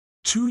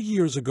2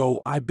 years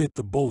ago, I bit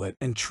the bullet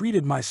and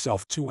treated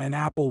myself to an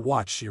Apple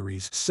Watch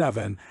Series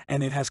 7,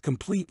 and it has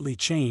completely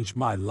changed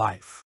my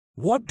life.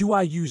 What do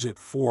I use it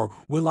for?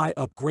 Will I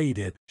upgrade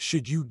it?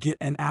 Should you get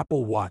an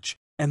Apple Watch?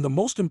 And the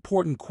most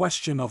important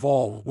question of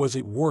all, was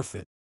it worth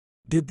it?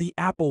 Did the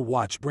Apple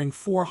Watch bring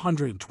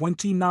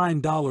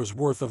 $429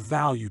 worth of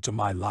value to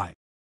my life?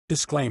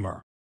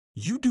 Disclaimer: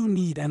 you do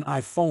need an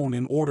iPhone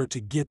in order to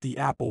get the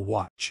Apple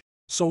Watch.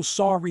 So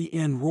sorry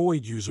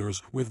Android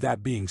users. With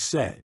that being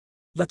said,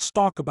 let's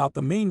talk about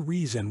the main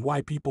reason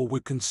why people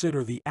would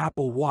consider the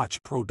Apple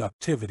Watch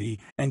productivity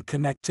and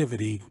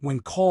connectivity. When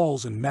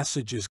calls and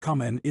messages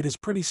come in, it is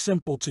pretty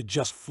simple to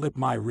just flip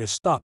my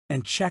wrist up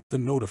and check the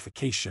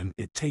notification.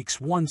 It takes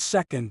 1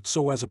 second,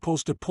 so as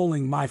opposed to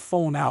pulling my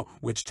phone out,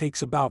 which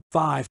takes about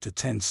 5 to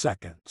 10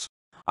 seconds.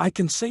 I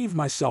can save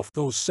myself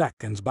those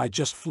seconds by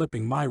just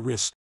flipping my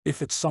wrist.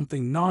 If it's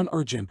something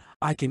non-urgent,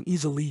 I can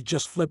easily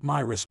just flip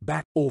my wrist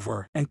back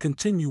over and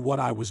continue what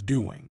I was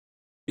doing.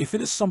 If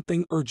it is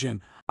something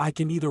urgent, I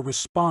can either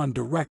respond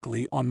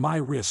directly on my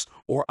wrist,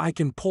 or I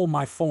can pull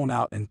my phone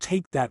out and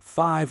take that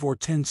 5 or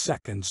 10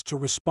 seconds to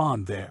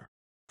respond there.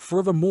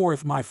 Furthermore,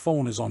 if my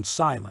phone is on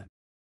silent,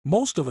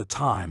 most of the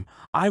time,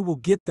 I will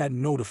get that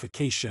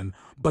notification,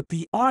 but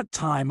the odd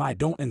time I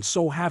don't, and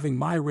so having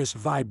my wrist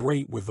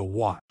vibrate with the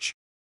watch,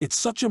 it's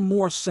such a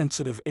more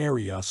sensitive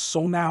area,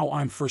 so now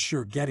I'm for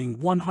sure getting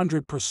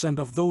 100%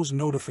 of those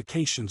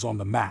notifications on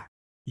the Mac.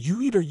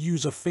 You either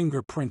use a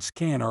fingerprint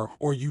scanner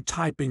or you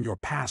type in your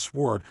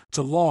password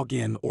to log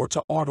in or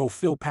to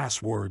autofill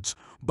passwords,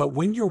 but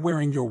when you're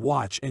wearing your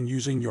watch and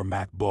using your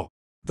MacBook,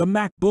 the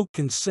MacBook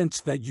can sense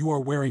that you are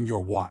wearing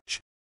your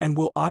watch and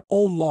will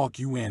auto-log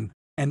you in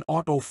and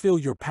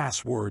autofill your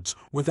passwords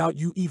without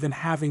you even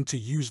having to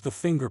use the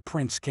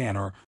fingerprint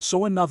scanner.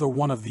 So another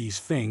one of these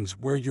things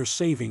where you're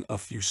saving a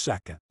few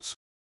seconds.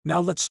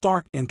 Now let's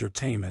start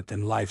entertainment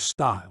and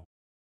lifestyle.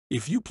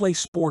 If you play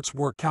sports,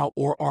 workout,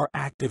 or are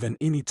active in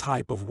any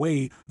type of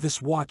way,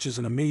 this watch is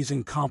an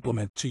amazing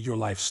complement to your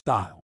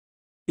lifestyle.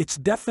 It's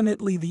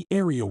definitely the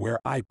area where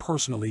I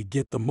personally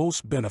get the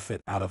most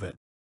benefit out of it.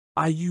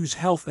 I use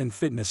health and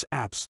fitness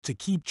apps to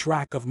keep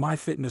track of my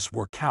fitness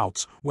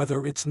workouts,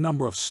 whether it's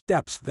number of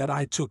steps that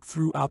I took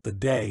throughout the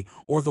day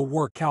or the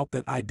workout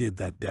that I did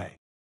that day,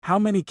 how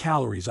many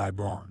calories I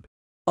burned.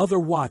 Other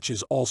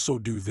watches also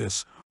do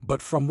this,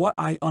 but from what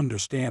I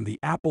understand, the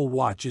Apple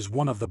Watch is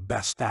one of the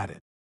best at it.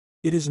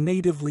 It is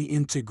natively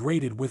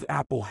integrated with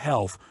Apple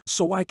Health,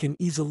 so I can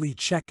easily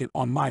check it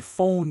on my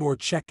phone or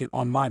check it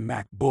on my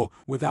MacBook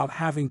without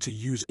having to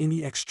use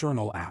any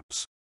external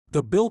apps.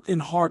 The built-in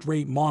heart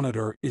rate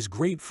monitor is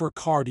great for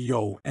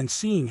cardio and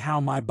seeing how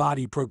my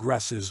body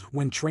progresses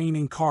when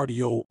training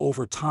cardio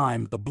over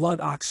time. The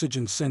blood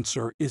oxygen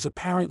sensor is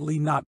apparently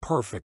not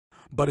perfect,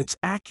 but it's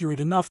accurate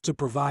enough to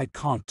provide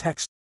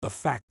context. The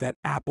fact that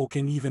Apple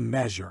can even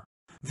measure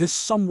this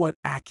somewhat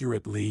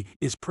accurately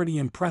is pretty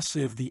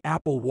impressive. The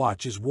Apple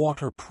Watch is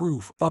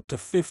waterproof up to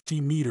 50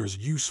 meters,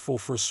 useful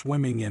for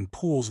swimming in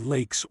pools,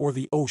 lakes, or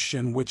the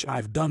ocean, which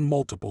I've done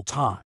multiple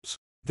times.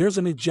 There's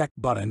an eject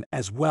button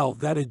as well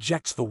that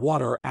ejects the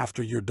water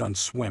after you're done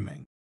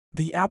swimming.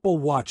 The Apple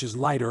Watch is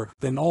lighter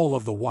than all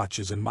of the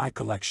watches in my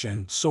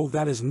collection, so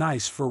that is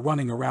nice for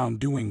running around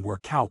doing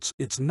workouts.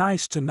 It's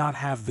nice to not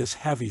have this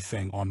heavy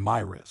thing on my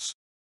wrist.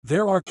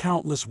 There are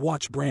countless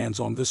watch brands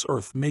on this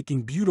earth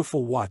making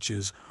beautiful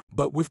watches,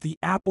 but with the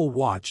Apple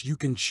Watch you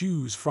can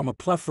choose from a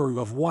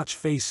plethora of watch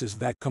faces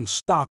that come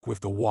stock with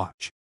the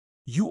watch.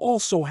 You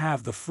also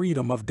have the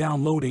freedom of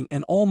downloading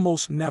an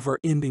almost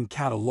never-ending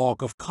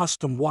catalog of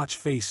custom watch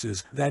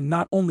faces that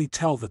not only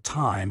tell the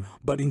time,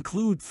 but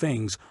include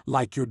things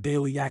like your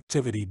daily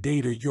activity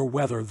data, your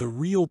weather, the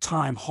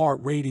real-time heart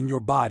rate in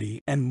your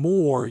body, and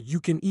more. You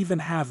can even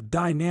have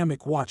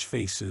dynamic watch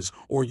faces,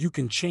 or you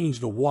can change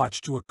the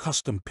watch to a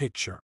custom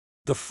picture.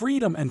 The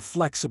freedom and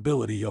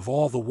flexibility of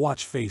all the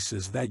watch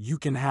faces that you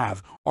can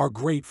have are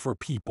great for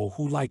people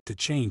who like to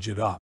change it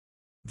up.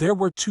 There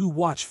were two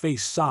watch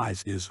face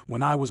sizes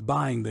when I was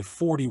buying, the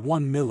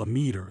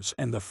 41mm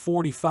and the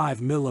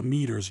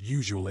 45mm.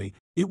 Usually,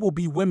 it will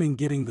be women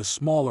getting the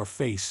smaller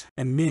face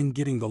and men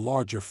getting the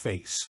larger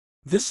face.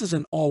 This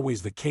isn't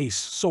always the case,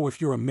 so if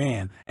you're a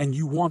man and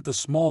you want the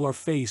smaller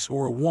face,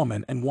 or a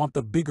woman and want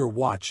the bigger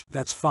watch,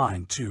 that's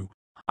fine too.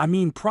 I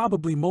mean,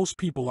 probably most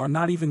people are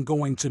not even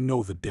going to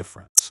know the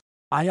difference.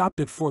 I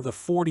opted for the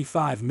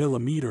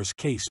 45mm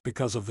case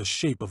because of the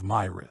shape of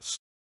my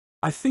wrist.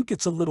 I think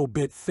it's a little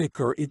bit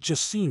thicker, it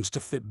just seems to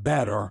fit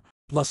better,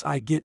 plus I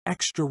get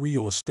extra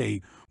real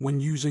estate when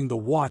using the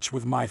watch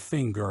with my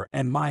finger,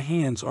 and my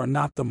hands are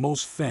not the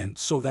most thin,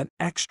 so that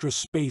extra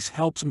space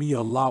helps me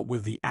a lot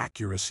with the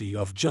accuracy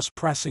of just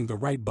pressing the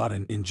right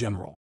button in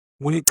general.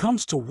 When it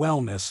comes to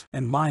wellness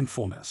and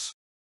mindfulness,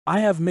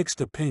 I have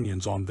mixed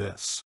opinions on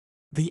this.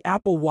 The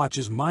Apple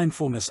Watch's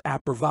mindfulness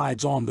app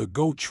provides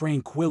on-the-go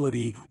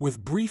tranquility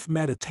with brief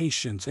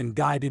meditations and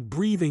guided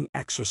breathing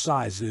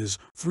exercises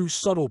through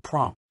subtle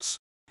prompts.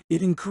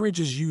 It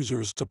encourages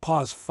users to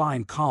pause,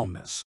 find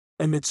calmness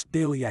amidst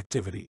daily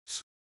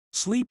activities.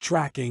 Sleep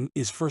tracking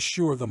is for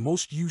sure the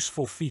most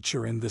useful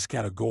feature in this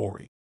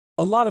category.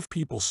 A lot of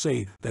people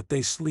say that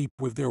they sleep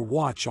with their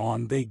watch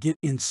on. They get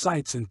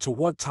insights into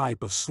what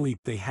type of sleep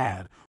they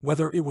had,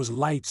 whether it was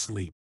light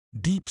sleep,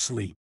 deep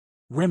sleep,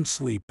 REM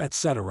sleep,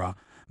 etc.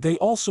 They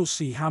also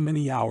see how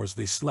many hours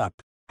they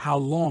slept, how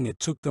long it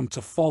took them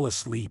to fall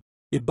asleep.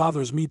 It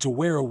bothers me to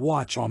wear a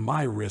watch on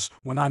my wrist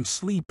when I'm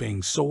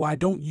sleeping, so I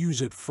don't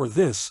use it for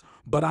this,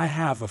 but I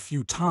have a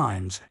few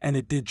times and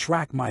it did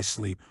track my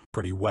sleep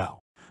pretty well.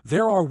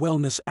 There are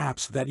wellness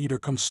apps that either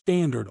come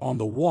standard on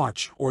the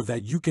watch or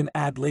that you can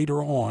add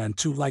later on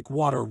to, like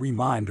water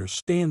reminders,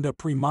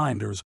 stand-up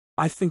reminders.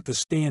 I think the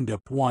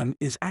stand-up one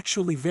is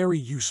actually very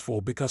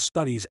useful because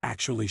studies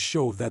actually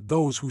show that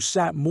those who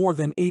sat more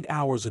than 8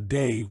 hours a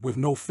day with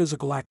no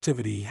physical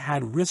activity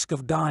had risk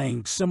of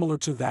dying similar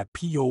to that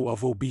PO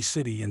of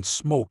obesity and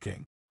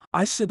smoking.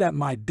 I sit at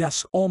my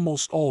desk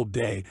almost all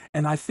day,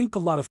 and I think a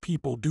lot of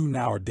people do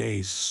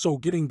nowadays, so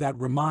getting that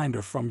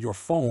reminder from your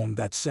phone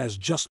that says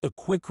just a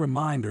quick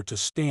reminder to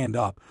stand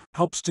up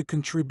helps to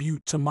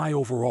contribute to my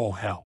overall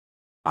health.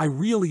 I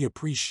really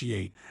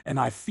appreciate, and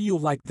I feel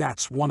like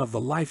that's one of the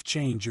life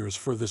changers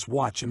for this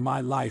watch in my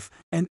life.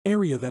 An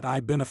area that I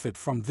benefit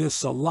from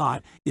this a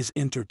lot is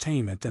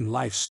entertainment and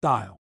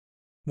lifestyle.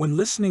 When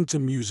listening to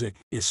music,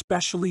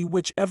 especially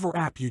whichever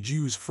app you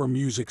use for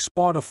music,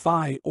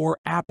 Spotify or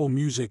Apple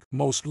Music,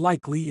 most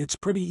likely it's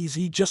pretty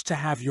easy just to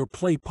have your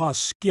play pause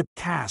skip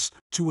cast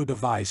to a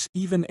device,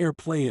 even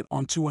AirPlay it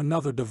onto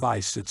another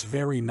device. It's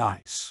very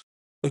nice.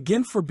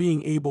 Again, for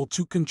being able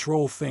to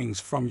control things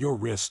from your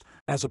wrist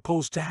as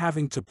opposed to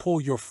having to pull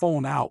your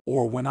phone out.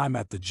 Or when I'm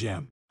at the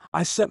gym,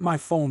 I set my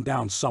phone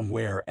down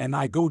somewhere and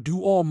I go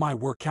do all my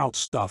workout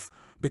stuff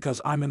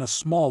because I'm in a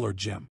smaller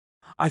gym.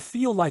 I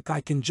feel like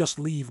I can just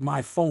leave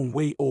my phone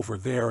way over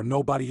there,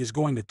 nobody is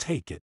going to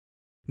take it.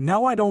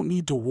 Now I don't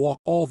need to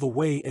walk all the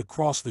way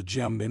across the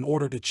gym in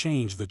order to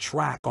change the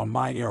track on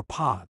my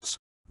AirPods.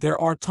 There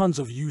are tons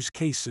of use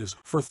cases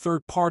for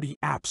third-party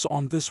apps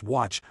on this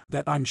watch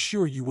that I'm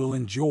sure you will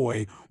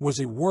enjoy. Was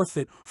it worth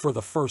it for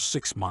the first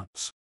 6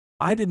 months?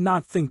 I did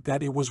not think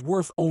that it was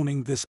worth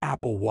owning this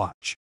Apple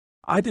Watch.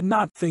 I did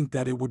not think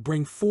that it would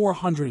bring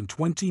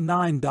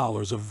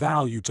 $429 of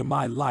value to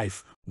my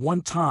life.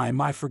 One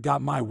time I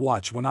forgot my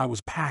watch when I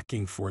was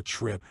packing for a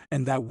trip,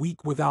 and that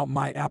week without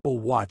my Apple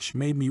Watch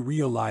made me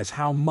realize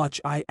how much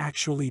I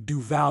actually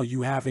do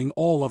value having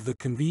all of the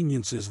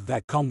conveniences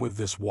that come with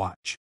this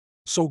watch.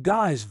 So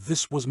guys,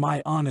 this was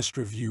my honest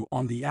review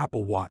on the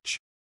Apple Watch.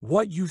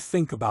 What you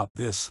think about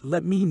this,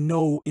 let me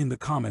know in the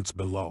comments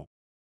below.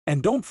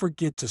 And don't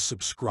forget to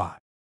subscribe.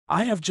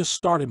 I have just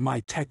started my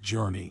tech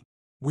journey.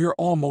 We're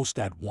almost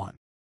at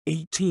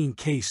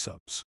 118K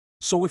subs.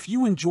 So if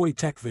you enjoy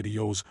tech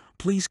videos,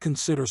 please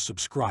consider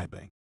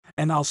subscribing.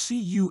 And I'll see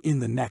you in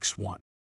the next one.